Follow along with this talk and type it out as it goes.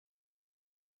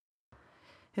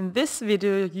In this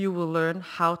video you will learn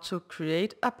how to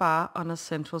create a bar on a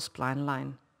central spline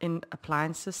line in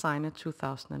Appliance Designer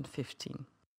 2015.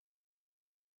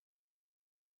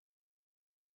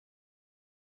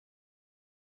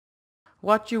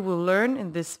 What you will learn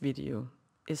in this video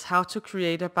is how to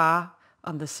create a bar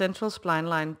on the central spline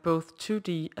line, both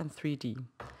 2D and 3D,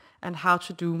 and how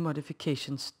to do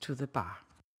modifications to the bar.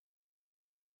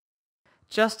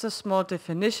 Just a small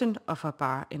definition of a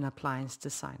bar in Appliance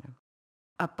Designer.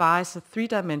 A bar is a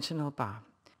three-dimensional bar.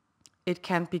 It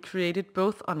can be created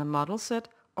both on a model set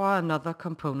or another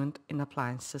component in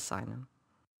Appliance Designer.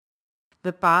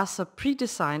 The bars are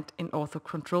pre-designed in Ortho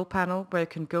Control Panel, where you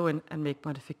can go in and make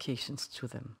modifications to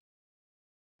them.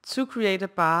 To create a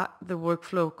bar, the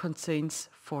workflow contains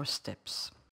 4 steps.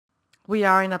 We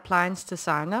are in Appliance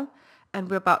Designer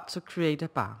and we're about to create a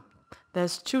bar.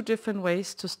 There's 2 different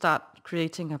ways to start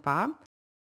creating a bar.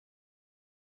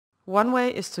 One way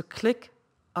is to click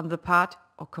on the part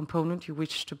or component you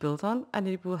wish to build on, and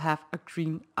it will have a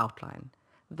green outline.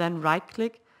 Then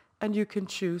right-click and you can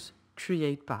choose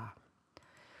Create Bar.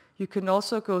 You can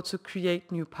also go to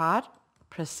Create New Part,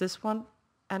 press this one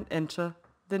and enter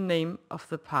the name of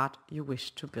the part you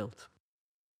wish to build.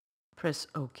 Press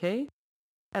OK,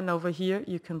 and over here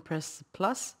you can press the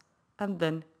plus and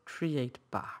then Create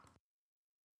Bar.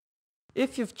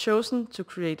 If you've chosen to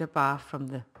create a bar from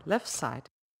the left side,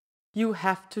 you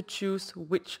have to choose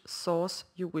which source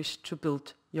you wish to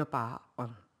build your bar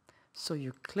on. So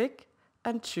you click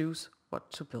and choose what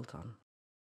to build on.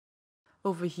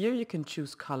 Over here you can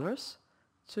choose colors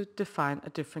to define a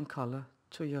different color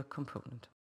to your component.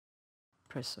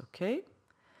 Press OK.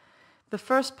 The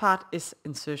first part is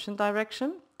insertion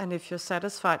direction, and if you're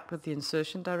satisfied with the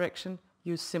insertion direction,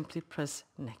 you simply press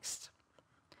Next.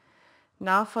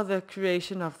 Now for the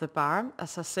creation of the bar,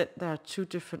 as I said, there are 2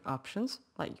 different options,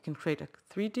 like you can create a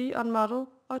 3D on model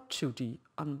or 2D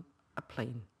on a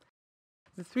plane.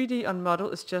 The 3D on model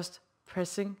is just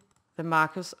pressing the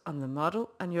markers on the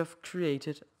model and you have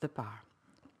created the bar.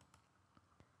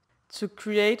 To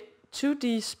create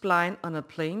 2D spline on a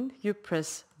plane, you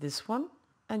press this one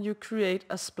and you create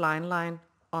a spline line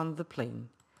on the plane.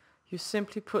 You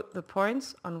simply put the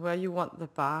points on where you want the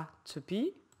bar to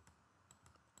be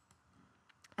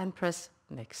and press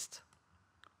Next.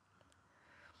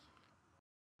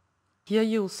 Here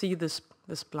you'll see the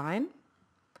spline.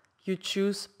 You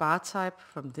choose bar type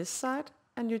from this side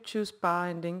and you choose bar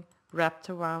ending wrapped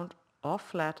around or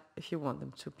flat if you want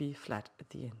them to be flat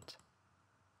at the end.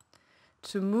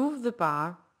 To move the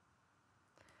bar,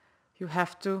 you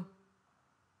have to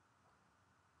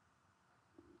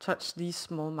touch these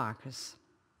small markers.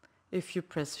 If you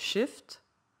press Shift,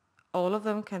 all of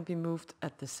them can be moved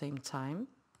at the same time.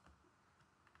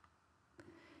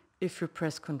 If you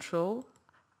press Control,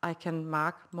 I can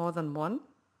mark more than one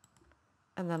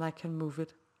and then I can move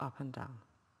it up and down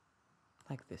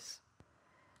like this.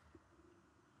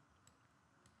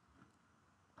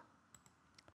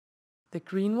 The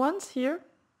green ones here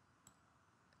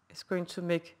is going to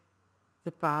make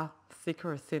the bar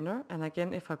thicker or thinner, and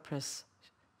again if I press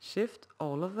Shift,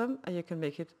 all of them, and you can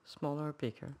make it smaller or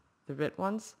bigger. The red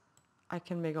ones I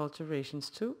can make alterations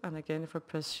to, and again if I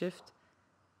press Shift,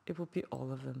 it will be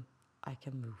all of them I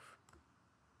can move.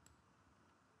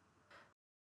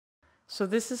 So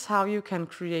this is how you can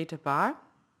create a bar,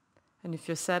 and if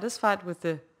you're satisfied with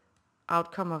the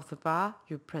outcome of the bar,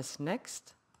 you press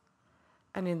Next,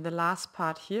 and in the last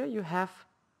part here you have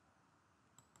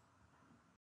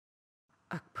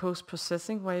a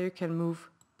post-processing where you can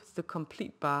move the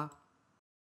complete bar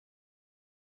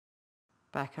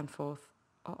back and forth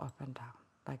or up and down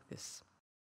like this.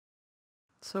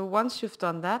 So once you've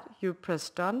done that, you press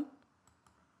Done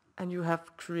and you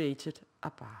have created a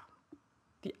bar.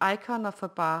 The icon of a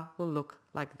bar will look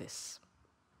like this.